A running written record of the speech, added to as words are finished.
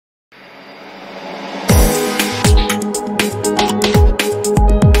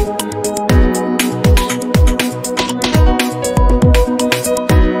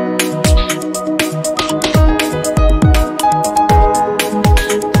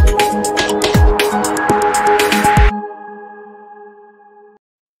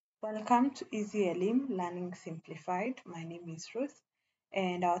Welcome to Easy Elim Learning Simplified. My name is Ruth,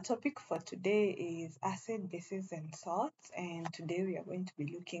 and our topic for today is acid, bases, and salts. And today we are going to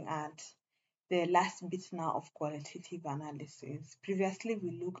be looking at the last bit now of qualitative analysis. Previously,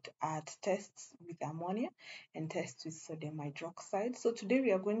 we looked at tests with ammonia and tests with sodium hydroxide. So today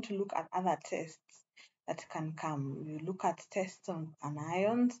we are going to look at other tests that can come. We look at tests on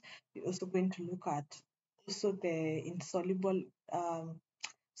anions. We're also going to look at also the insoluble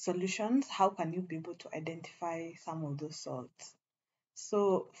solutions. How can you be able to identify some of those salts?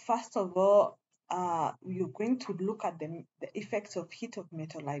 So first of all, you're going to look at the effects of heat of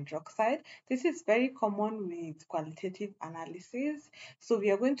metal hydroxide. This is very common with qualitative analysis. So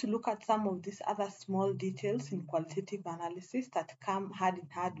we are going to look at some of these other small details in qualitative analysis that come hand in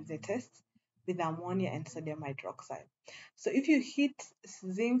hand with the tests with ammonia and sodium hydroxide. So if you heat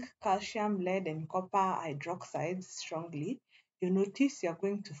zinc, calcium, lead, and copper hydroxides strongly, you notice you're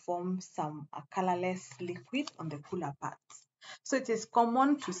going to form some colorless liquid on the cooler parts. So it is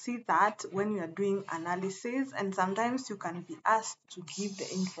common to see that when you are doing analysis, and sometimes you can be asked to give the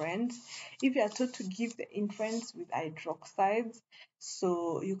inference. If you are told to give the inference with hydroxides,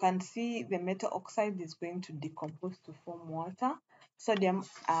 so you can see the metal oxide is going to decompose to form water. Sodium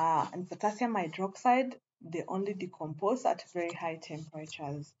and potassium hydroxide, they only decompose at very high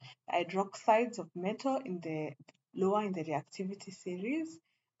temperatures. Hydroxides of metal in the lower in the reactivity series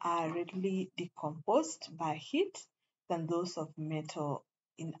are readily decomposed by heat than those of metal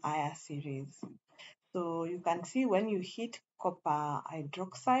in higher series. So you can see when you heat copper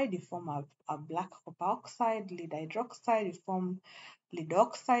hydroxide, you form a black copper oxide. Lead hydroxide, you form lead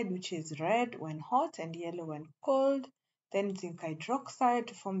oxide, which is red when hot and yellow when cold. Then zinc hydroxide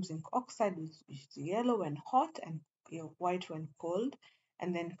to form zinc oxide, which is yellow when hot and white when cold.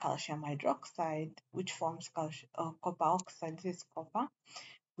 And then calcium hydroxide, which forms copper oxide. This is copper,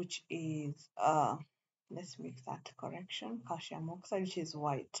 which is let's make that correction, calcium oxide, which is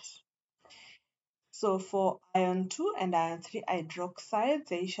white. So for iron 2 and iron 3 hydroxides,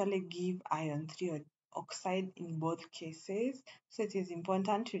 they usually give iron 3 oxide in both cases. So it is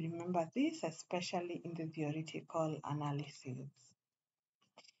important to remember this, especially in the theoretical analysis.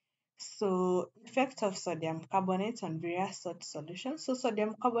 So effect of sodium carbonate on various salt solutions. So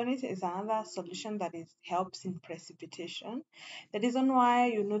sodium carbonate is another solution that helps in precipitation. The reason why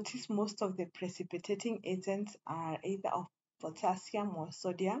you notice most of the precipitating agents are either of potassium or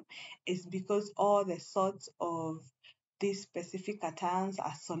sodium is because all the salts of these specific cations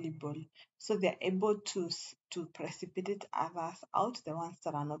are soluble. So they're able to precipitate others out, the ones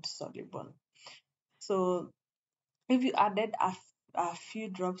that are not soluble. So if you added a few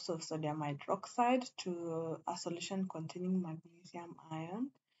drops of sodium hydroxide to a solution containing magnesium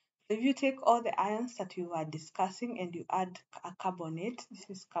ion, so if you take all the ions that you were discussing and you add a carbonate, this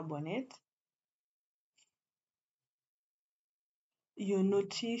is carbonate, you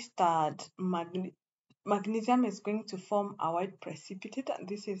notice that magnesium is going to form a white precipitate, and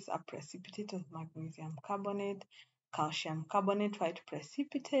this is a precipitate of magnesium carbonate, calcium carbonate, white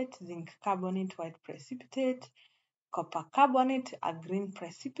precipitate, zinc carbonate, white precipitate, copper carbonate, a green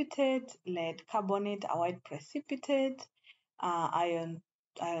precipitate, lead carbonate, a white precipitate, iron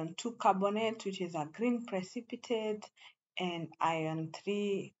 2 carbonate, which is a green precipitate, and iron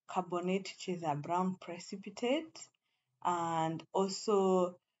 3 carbonate, which is a brown precipitate. And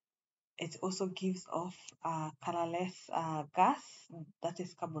also, it also gives off a colorless gas, that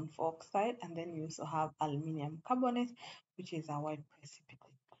is carbon dioxide. And then you also have aluminium carbonate, which is a white precipitate.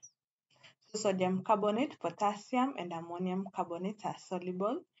 So sodium carbonate, potassium, and ammonium carbonate are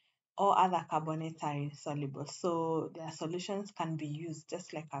soluble. All other carbonates are insoluble. So their solutions can be used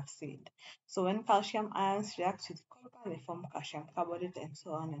just like I've said. So when calcium ions react with copper, they form calcium carbonate and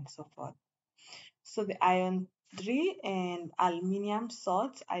so on and so forth. So the iron 3 and aluminium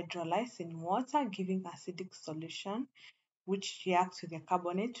salts hydrolyze in water, giving acidic solution, which reacts with the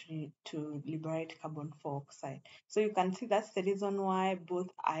carbonate to liberate carbon dioxide. So you can see that's the reason why both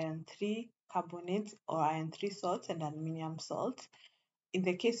iron 3 carbonate or iron 3 salts and aluminium salts, in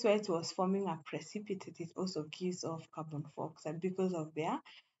the case where it was forming a precipitate, it also gives off carbon dioxide because of their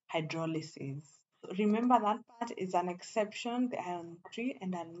hydrolysis. Remember that part is an exception, the iron 3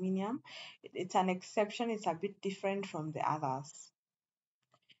 and aluminium. It's an exception, it's a bit different from the others.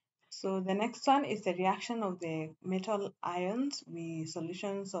 So the next one is the reaction of the metal ions with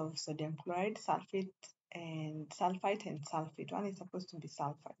solutions of sodium chloride, sulfate, and sulfite and sulfate. One is supposed to be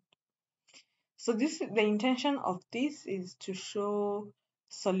sulfite. So the intention of this is to show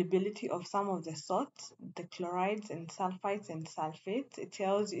solubility of some of the salts, the chlorides and sulfites and sulfates. It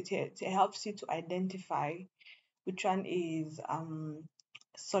helps you to identify which one is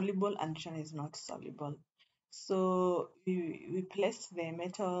soluble and which one is not soluble. So we placed the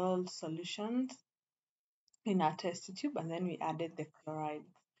metal solutions in our test tube and then we added the chloride.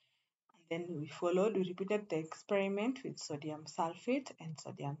 And then we repeated the experiment with sodium sulfate and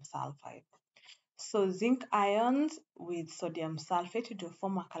sodium sulfide. So zinc ions with sodium sulfate to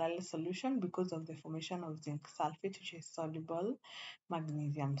form a colorless solution because of the formation of zinc sulfate, which is soluble,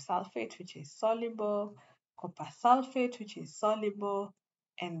 magnesium sulfate, which is soluble, copper sulfate, which is soluble,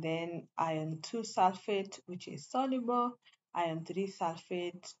 and then iron 2 sulfate, which is soluble, iron 3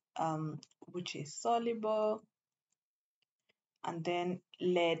 sulfate, which is soluble, and then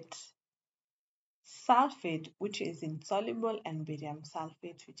lead sulfate, which is insoluble, and barium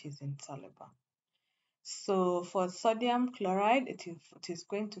sulfate, which is insoluble. So for sodium chloride, it is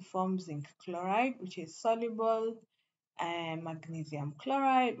going to form zinc chloride, which is soluble, and magnesium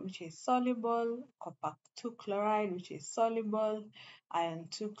chloride, which is soluble, copper 2 chloride, which is soluble, iron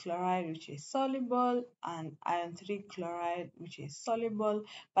 2 chloride, which is soluble, and iron 3 chloride, which is soluble.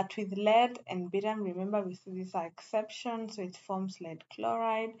 But with lead and barium, remember we see these are exceptions, so it forms lead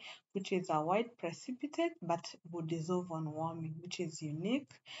chloride, which is a white precipitate but would dissolve on warming, which is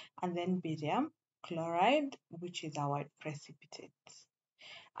unique, and then barium chloride, which is a white precipitate.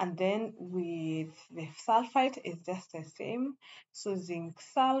 And then with the sulfite, it's just the same. So zinc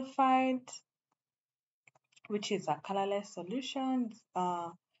sulfide, which is a colorless solution,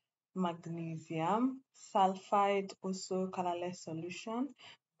 magnesium sulfide, also colorless solution,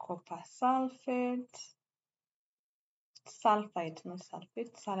 copper sulfite, not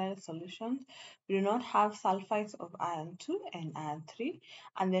sulfate, colorless solutions. We do not have sulfites of iron 2 and iron 3.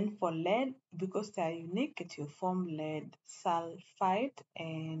 And then for lead, because they are unique, it will form lead sulfide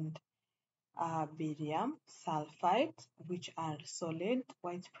and barium sulfide, which are solid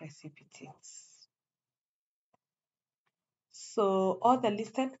white precipitates. So all the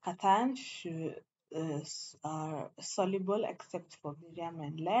listed cations are soluble except for barium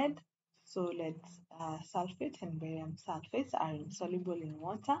and lead. So lead sulfate and barium sulfates are insoluble in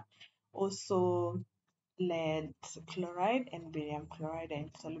water. Also, lead chloride and barium chloride are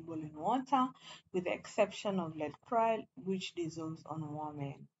insoluble in water, with the exception of lead chloride, which dissolves on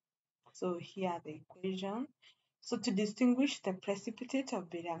warming. So here are the equation. So to distinguish the precipitate of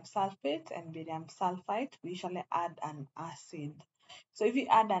barium sulfate and barium sulfite, we usually add an acid. So if we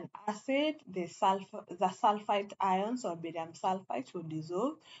add an acid, the sulfite ions or barium sulfite will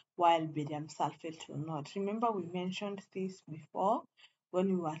dissolve while barium sulfate will not. Remember we mentioned this before when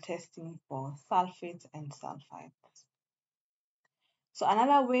we were testing for sulfates and sulfites. So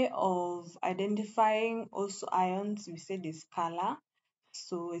another way of identifying also ions we said is color.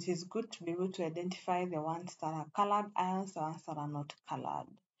 So it is good to be able to identify the ones that are colored ions, the ones that are not colored.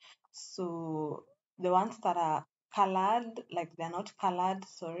 So the ones that are colored, like they're not colored,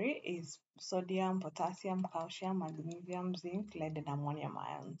 sorry, is sodium, potassium, calcium, magnesium, zinc, lead, and ammonium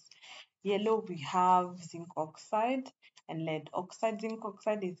ions. Yellow, we have zinc oxide and lead oxide. Zinc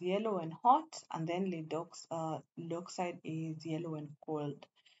oxide is yellow and hot, and then lead oxide is yellow and cold.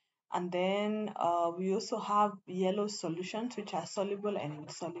 And then we also have yellow solutions which are soluble and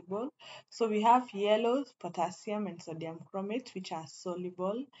insoluble. So we have yellows, potassium and sodium chromate which are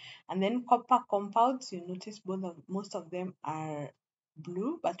soluble. And then copper compounds, you notice most of them are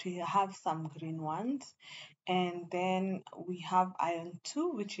blue, but we have some green ones. And then we have iron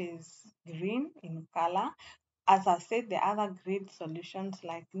 2 which is green in color. As I said, the other grade solutions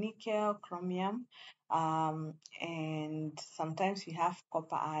like nickel, chromium, and sometimes we have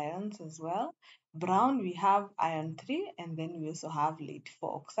copper ions as well. Brown, we have iron 3, and then we also have lead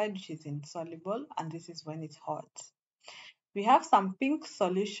 4 oxide, which is insoluble, and this is when it's hot. We have some pink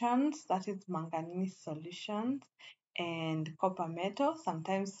solutions, that is manganese solutions, and copper metal.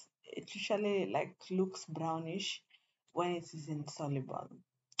 Sometimes it usually like looks brownish when it is insoluble.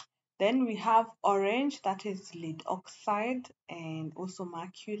 Then we have orange, that is lead oxide, and also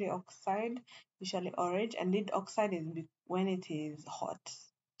mercury oxide, usually orange, and lead oxide is when it is hot.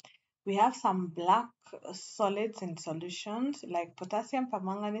 We have some black solids in solutions, like potassium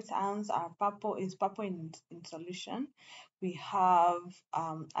permanganate ions are purple, is purple in solution. We have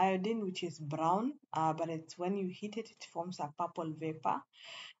iodine, which is brown, but it's when you heat it, it forms a purple vapor.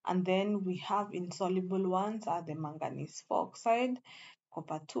 And then we have insoluble ones are the manganese 4 oxide,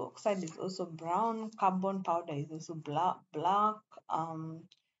 copper 2 oxide is also brown, carbon powder is also black, and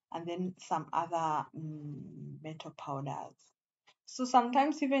then some other metal powders. So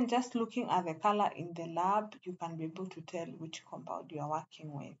sometimes even just looking at the color in the lab, you can be able to tell which compound you are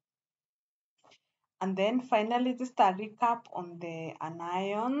working with. And then finally, just a recap on the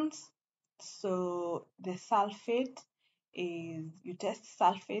anions. So the sulfate is you test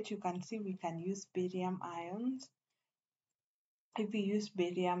sulfate. You can see we can use barium ions. If we use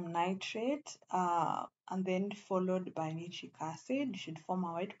barium nitrate and then followed by nitric acid, you should form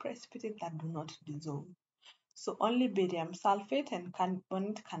a white precipitate that do not dissolve. So only barium sulfate and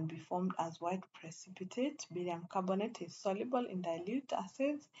carbonate can be formed as white precipitate. Barium carbonate is soluble in dilute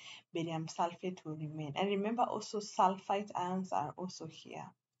acids. Barium sulfate will remain. And remember also sulfite ions are also here.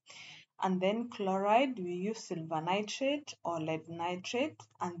 And then chloride, we use silver nitrate or lead nitrate.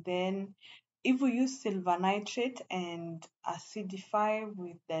 And then if we use silver nitrate and acidify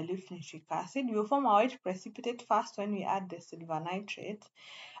with dilute nitric acid, we will form a white precipitate first when we add the silver nitrate.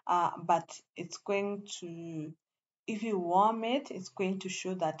 But it's going to, if you warm it, it's going to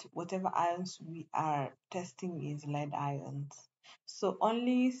show that whatever ions we are testing is lead ions. So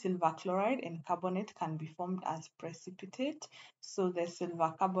only silver chloride and carbonate can be formed as precipitate. So the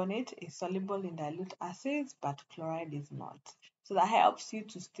silver carbonate is soluble in dilute acids, but chloride is not. So that helps you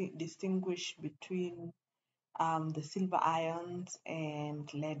to distinguish between the silver ions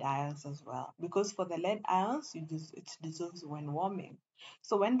and lead ions as well. Because for the lead ions, it dissolves when warming.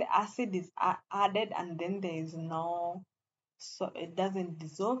 So when the acid is added and then there is no, so it doesn't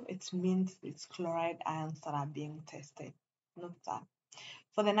dissolve, it means it's chloride ions that are being tested. Note that.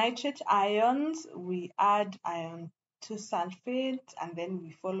 For the nitrate ions, we add iron 2 sulfate and then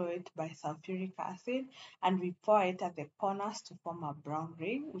we follow it by sulfuric acid and we pour it at the corners to form a brown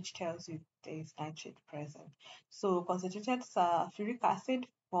ring, which tells you there is nitrate present. So concentrated sulfuric acid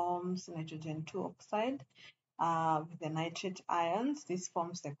forms nitrogen 2 oxide with the nitrate ions. This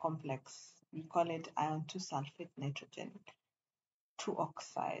forms the complex. We call it iron 2 sulfate nitrogen 2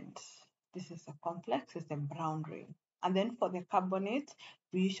 oxide. This is a complex, it's a brown ring. And then for the carbonate,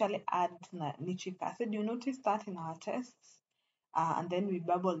 we usually add nitric acid. You notice that in our tests. And then we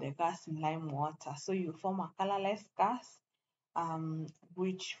bubble the gas in lime water. So you form a colorless gas,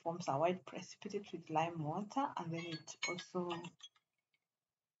 which forms a white precipitate with lime water. And then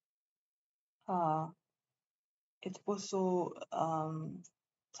uh, it also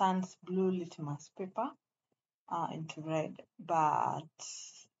turns blue litmus paper into red, but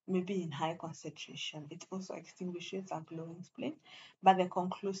maybe in high concentration. It also extinguishes a glowing flame, but the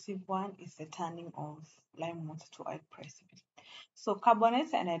conclusive one is the turning of lime water to white precipitate. So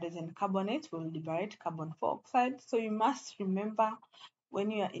carbonate and hydrogen carbonate will liberate carbon 4 oxide. So you must remember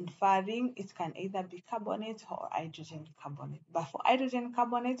when you are inferring, it can either be carbonate or hydrogen carbonate. But for hydrogen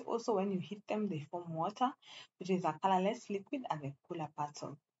carbonate, also when you heat them, they form water, which is a colorless liquid at the cooler part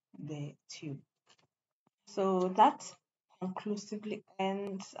of the tube. So that conclusively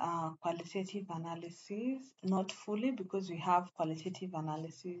ends qualitative analysis, not fully because we have qualitative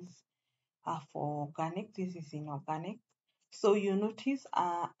analysis for organic. This is inorganic. So you notice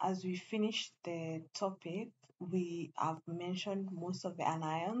as we finish the topic, we have mentioned most of the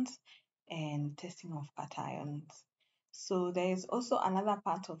anions and testing of cations. So there is also another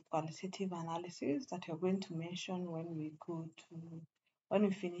part of qualitative analysis that we're going to mention when we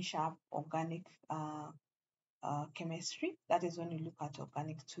finish up organic chemistry. That is when you look at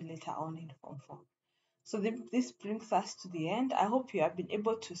organic 2 later on in Form 4. So this brings us to the end. I hope you have been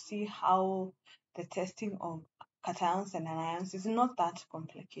able to see how the testing of cations and anions is not that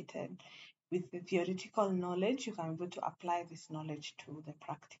complicated. With the theoretical knowledge, you can be able to apply this knowledge to the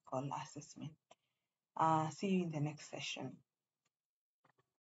practical assessment. See you in the next session.